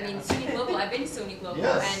Terrytown, but I mean, SUNY Global, I've been to SUNY Global,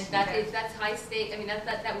 Yes. and that's high stake. I mean,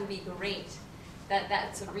 that would be great.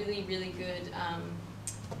 That's a really, really good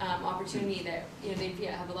opportunity that they'd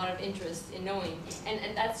have a lot of interest in knowing,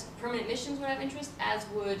 and that's permanent missions would have interest, as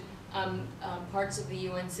would parts of the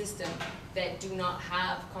UN system that do not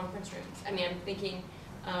have conference rooms. I mean, I'm thinking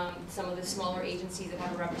some of the smaller agencies that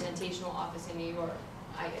have a representational office in New York,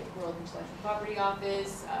 World Intellectual Property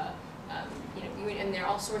Office, and there are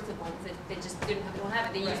all sorts of ones that they just don't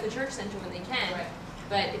have it. They use the church center when they can,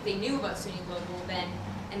 but if they knew about SUNY Global, then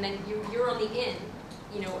you're on the in,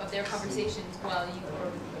 of their conversations while you.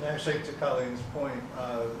 And actually, to Colleen's point,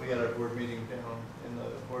 we had a board meeting down in the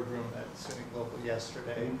boardroom at SUNY Global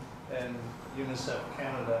yesterday, and UNICEF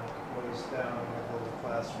Canada was down in the global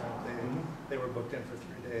classroom. They were booked in for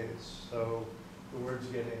 3 days, so the word's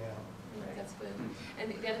getting out. Right, that's good.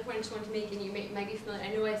 And the other point I just wanted to make, and you might be familiar,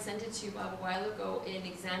 I know I sent it to you, Bob, a while ago, an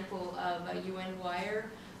example of a UN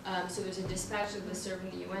wire. So there's a dispatch of the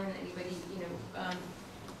serving the UN, anybody,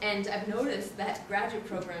 and I've noticed that graduate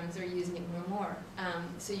programs are using it more and more.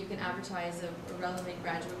 So you can advertise a relevant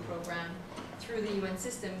graduate program through the UN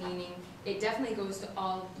system, meaning it definitely goes to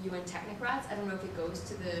all UN technocrats. I don't know if it goes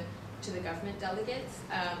to the government delegates,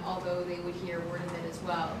 although they would hear word of it as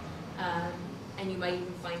well. And you might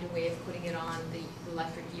even find a way of putting it on the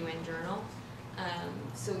electric UN journal.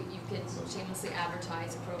 So you can shamelessly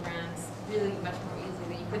advertise programs really much more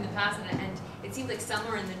easily than you could in the past. And it seems like some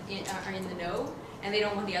are in the know, and they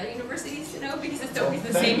don't want the other universities to know because it's always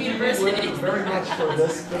the same university. Thank you very much for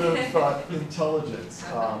this bit of intelligence.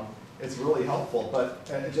 It's really helpful. But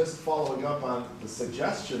just following up on the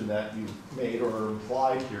suggestion that you made or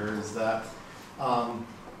implied here is that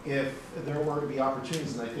if there were to be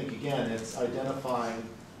opportunities, and I think again it's identifying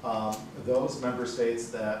those member states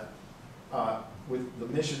that with the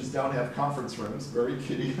missions don't have conference rooms, very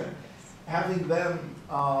key, having them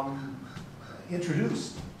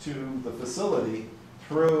introduced to the facility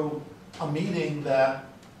through a meeting that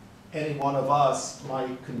any one of us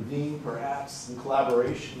might convene, perhaps in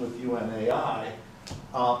collaboration with UNAI,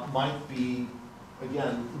 might be,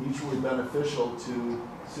 again, mutually beneficial to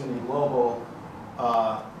SUNY Global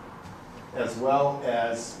as well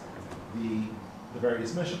as the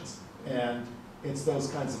various missions. And it's those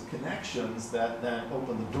kinds of connections that then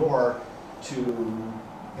open the door to,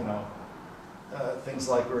 things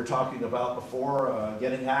like we were talking about before,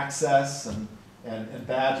 getting access and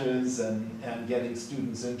badges and getting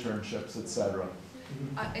students internships, etc.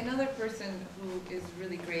 Another person who is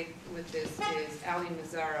really great with this is Ali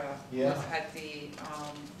Mazzara, who's at the,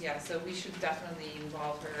 so we should definitely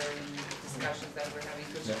involve her in the discussions that we're having,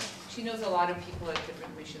 because she knows a lot of people at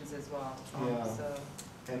different missions as well. So.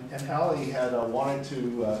 And Ali had wanted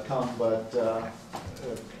to come, but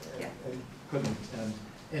couldn't.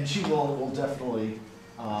 And she will definitely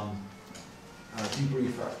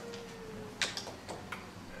debrief her.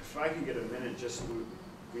 If I could get a minute, just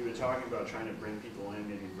we were talking about trying to bring people in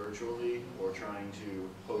maybe virtually or trying to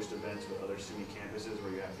host events with other SUNY campuses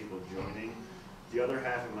where you have people joining. The other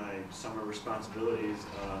half of my summer responsibilities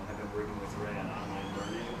have been working with Rey on online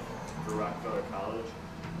learning for Rockefeller College.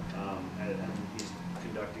 And he's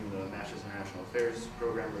conducting the Master's in International Affairs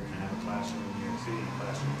program. We're going to have a classroom in New York City and a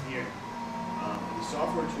classroom here. And the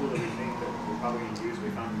software tool that we think that we're probably going to use,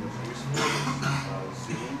 we found the most useful is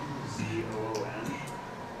Zoom, Z-O-O-N.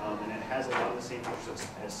 And it has a lot of the same features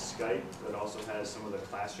as Skype, but also has some of the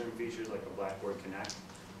classroom features like a Blackboard Connect.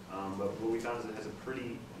 But what we found is it has a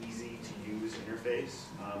pretty easy to use interface.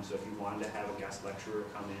 So if you wanted to have a guest lecturer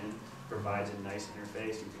come in, provides a nice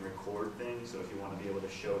interface. You can record things. So if you want to be able to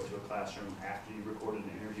show it to a classroom after you recorded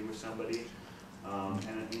an interview with somebody.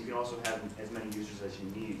 And you can also have as many users as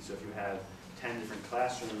you need. So if you have 10 different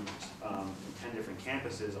classrooms, and 10 different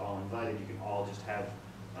campuses all invited, you can all just have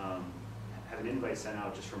an invite sent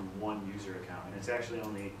out just from one user account. And it's actually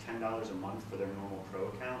only $10 a month for their normal pro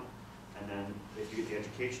account. And then if you get the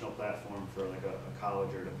educational platform for like a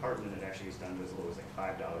college or a department, it actually gets down to as low as like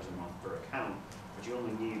 $5 a month per account, but you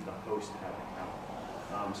only need the host to have an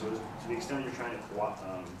account. So to the extent you're trying to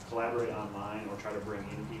collaborate online or try to bring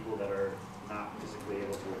in people that are not physically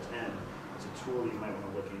able to attend, it's a tool that you might want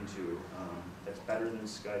to look into. That's better than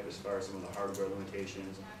Skype as far as some of the hardware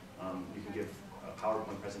limitations. You can give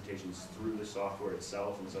PowerPoint presentations through the software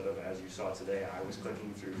itself instead of, as you saw today, I was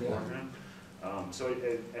clicking through Fortran. So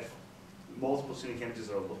if multiple SUNY campuses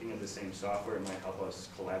are looking at the same software, it might help us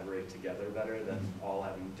collaborate together better than all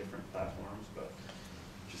having different platforms. But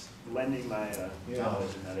just lending my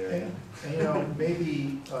knowledge in that area. And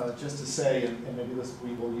maybe just to say, and maybe this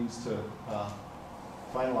we will use to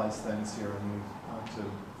finalize things here and move on to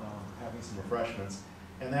having some refreshments.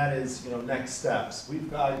 And that is, next steps.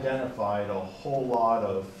 We've identified a whole lot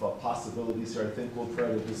of possibilities here. I think we'll try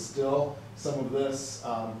to distill some of this.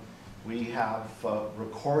 we have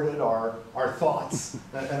recorded our thoughts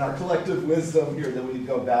and our collective wisdom here that we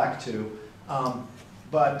go back to.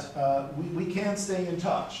 But we can stay in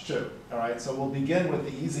touch too, all right? So we'll begin with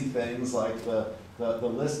the easy things like the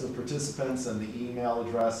list of participants and the email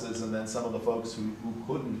addresses and then some of the folks who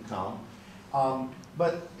couldn't come.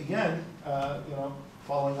 But again, you know,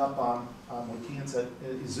 following up on what Kian said,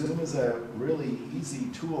 Zoom is a really easy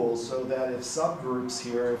tool so that if subgroups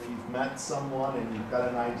here, if you've met someone and you've got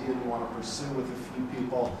an idea you want to pursue with a few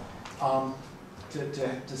people,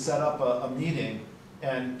 to set up a meeting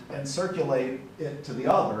and circulate it to the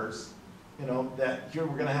others, you know, that here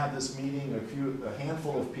we're going to have this meeting, a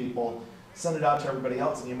handful of people, send it out to everybody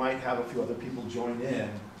else, and you might have a few other people join in,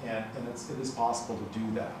 and it is possible to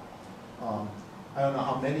do that. I don't know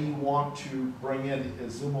how many you want to bring in.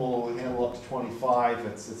 Zoom will handle up to 25.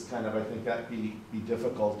 It's kind of, I think that'd be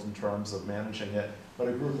difficult in terms of managing it. But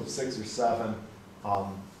a group of 6 or 7,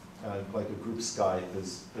 like a group Skype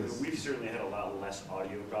is. We've certainly had a lot less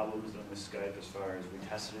audio problems than with Skype as far as we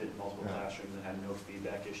tested it in multiple classrooms and had no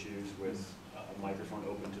feedback issues with a microphone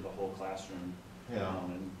open to the whole classroom. Yeah.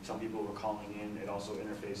 And some people were calling in. It also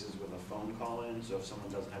interfaces with a phone call in, so if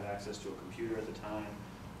someone doesn't have access to a computer at the time,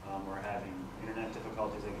 or having internet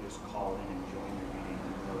difficulties, they can just call in and join your meeting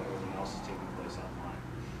and know that everything else is taking place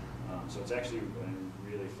online. So it's actually a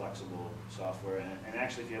really flexible software. And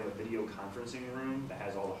actually, if you have a video conferencing room that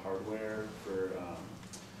has all the hardware for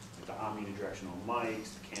like the omnidirectional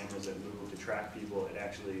mics, the cameras that move to track people, it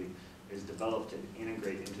actually is developed to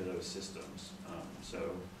integrate into those systems.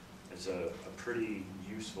 So it's a pretty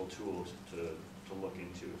useful tool to look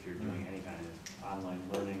into if you're doing any kind of online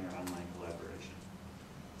learning or online collaboration.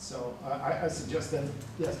 So I suggest that,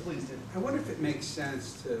 yes, please do. I wonder if it makes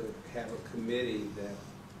sense to have a committee that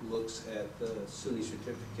looks at the SUNY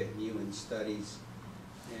certificate in UN studies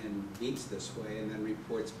and meets this way and then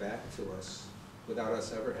reports back to us without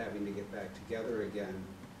us ever having to get back together again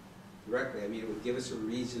directly. I mean, it would give us a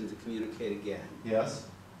reason to communicate again. Yes.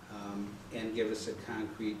 And give us a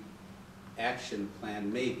concrete action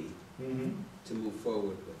plan, maybe, to move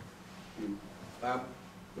forward with. I mean, Bob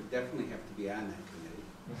would definitely have to be on that committee.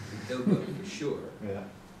 He'll go for sure. Yeah.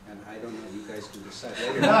 And I don't know, you guys can decide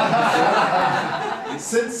later.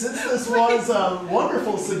 Since this was a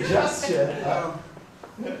wonderful suggestion.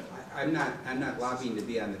 I'm not lobbying to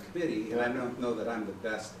be on the committee, and I don't know that I'm the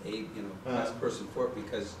best best person for it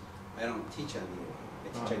because I don't teach on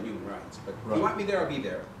the I teach on human rights. But if you want me there, I'll be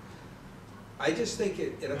there. I just think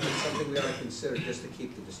it'll be something we ought to consider just to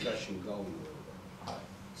keep the discussion going a little bit.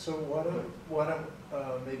 So why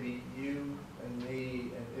don't maybe you and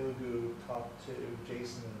me and Ilgu talk to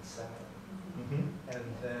Jason and Sam, and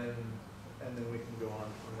then we can go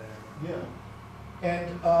on from there. Yeah. And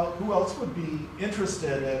who else would be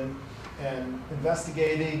interested in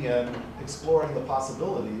investigating and exploring the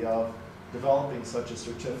possibility of developing such a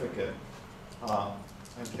certificate?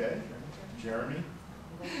 Okay. Jeremy?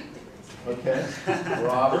 Okay.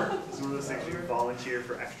 Robert? It's one of those things where you volunteer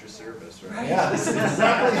for extra service, right? Yeah, this is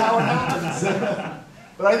exactly how it happens.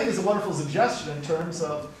 But I think it's a wonderful suggestion in terms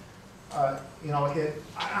of, I'm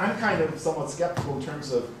kind of somewhat skeptical in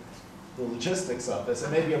terms of the logistics of this.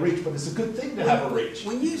 It may be a reach, but it's a good thing to have a reach.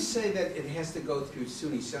 When you say that it has to go through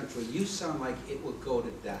SUNY Central, you sound like it will go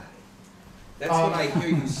to die. That's what I hear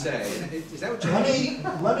you say. Is that what you're saying?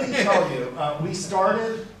 Let me tell you, we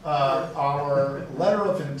started our letter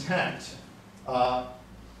of intent, the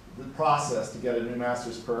process to get a new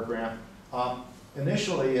master's program,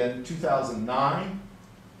 initially in 2009,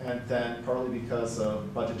 and then partly because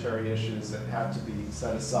of budgetary issues it had to be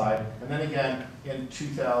set aside, and then again in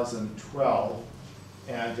 2012,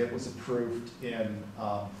 and it was approved in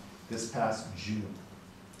this past June.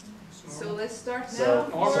 So let's start now.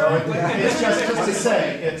 So it's just to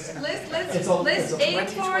say, Let's aim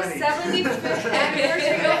for 75th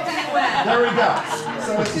anniversary of the UN. there we go.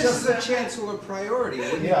 So it's This just is a chancellor priority.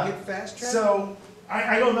 Wouldn't Yeah. you get fast track? So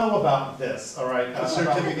I don't know about this, all right? A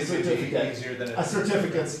certificate would be easier than A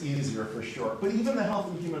certificate's easier for sure. But even the Health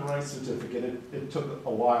and Human Rights certificate, it took a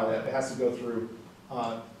while. It has to go through,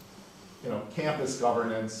 campus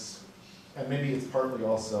governance, and maybe it's partly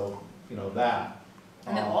also, that.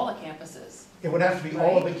 And then all the campuses. It would have to be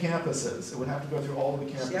all of the campuses. It would have to go through all of the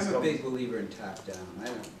campuses. See, I'm a big believer in top-down. I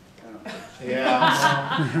don't.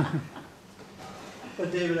 Yeah.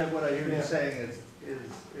 But David, what I hear you saying is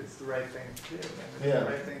it's the right thing to do. It's the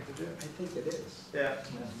right thing to do. I think it is. Yeah.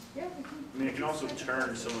 I mean, it can also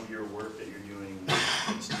turn some of your work that you're doing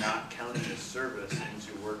that's not counting as service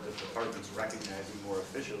into work that the department's recognizing more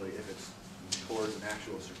officially if it's towards an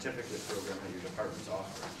actual certificate program that your department's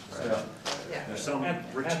offering. Right? Yeah. There's some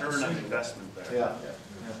return on investment there. Yeah.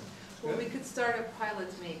 Well, we could start a pilot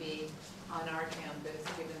maybe on our campus,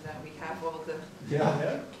 given that we have all the,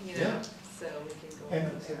 Yeah. you know, so we can go And-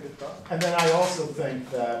 from That's a there. good thought. And then I also think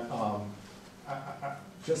that, I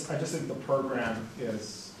just think the program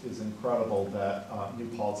is incredible that New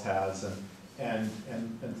Paltz has, and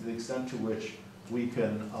to the extent to which we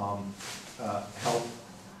can help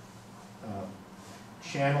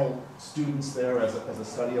channel students there as a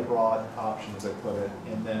study abroad option, as I put it,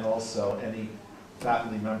 and then also any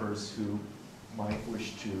faculty members who might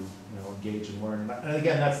wish to, engage and learn. And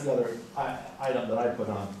again, that's the other item that I put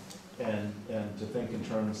on, and to think in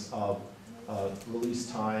terms of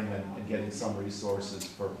release time and getting some resources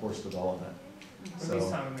for course development. So- Release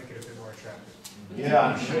time would make it a bit more attractive. Yeah,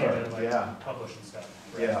 I'm Trying sure, to, like, yeah. publish and stuff.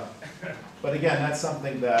 right? Yeah, but again, that's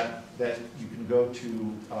something that you can go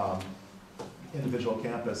to individual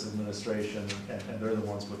campus administration, and they're the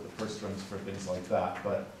ones with the purse strings for things like that.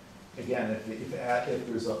 But again, if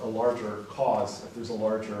there's a larger cause, if there's a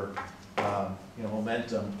larger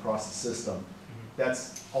momentum across the system,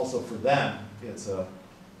 that's also for them, it's a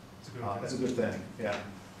good thing, yeah.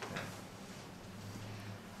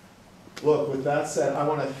 Look, with that said, I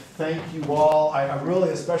want to thank you all. I really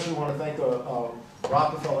especially want to thank the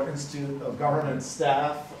Rockefeller Institute of Government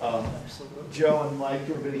staff, Joe and Mike,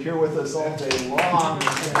 who are going to be here with us all day long,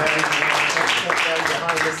 and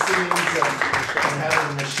behind the scenes, and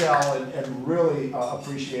having Michelle, and really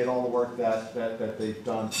appreciate all the work that they've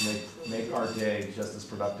done to make our day just as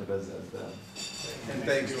productive as it has been. And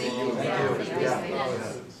thanks to you. Thank you. Yeah.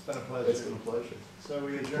 It's been a pleasure. It's been a pleasure. So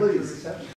we adjourn to Please. reception.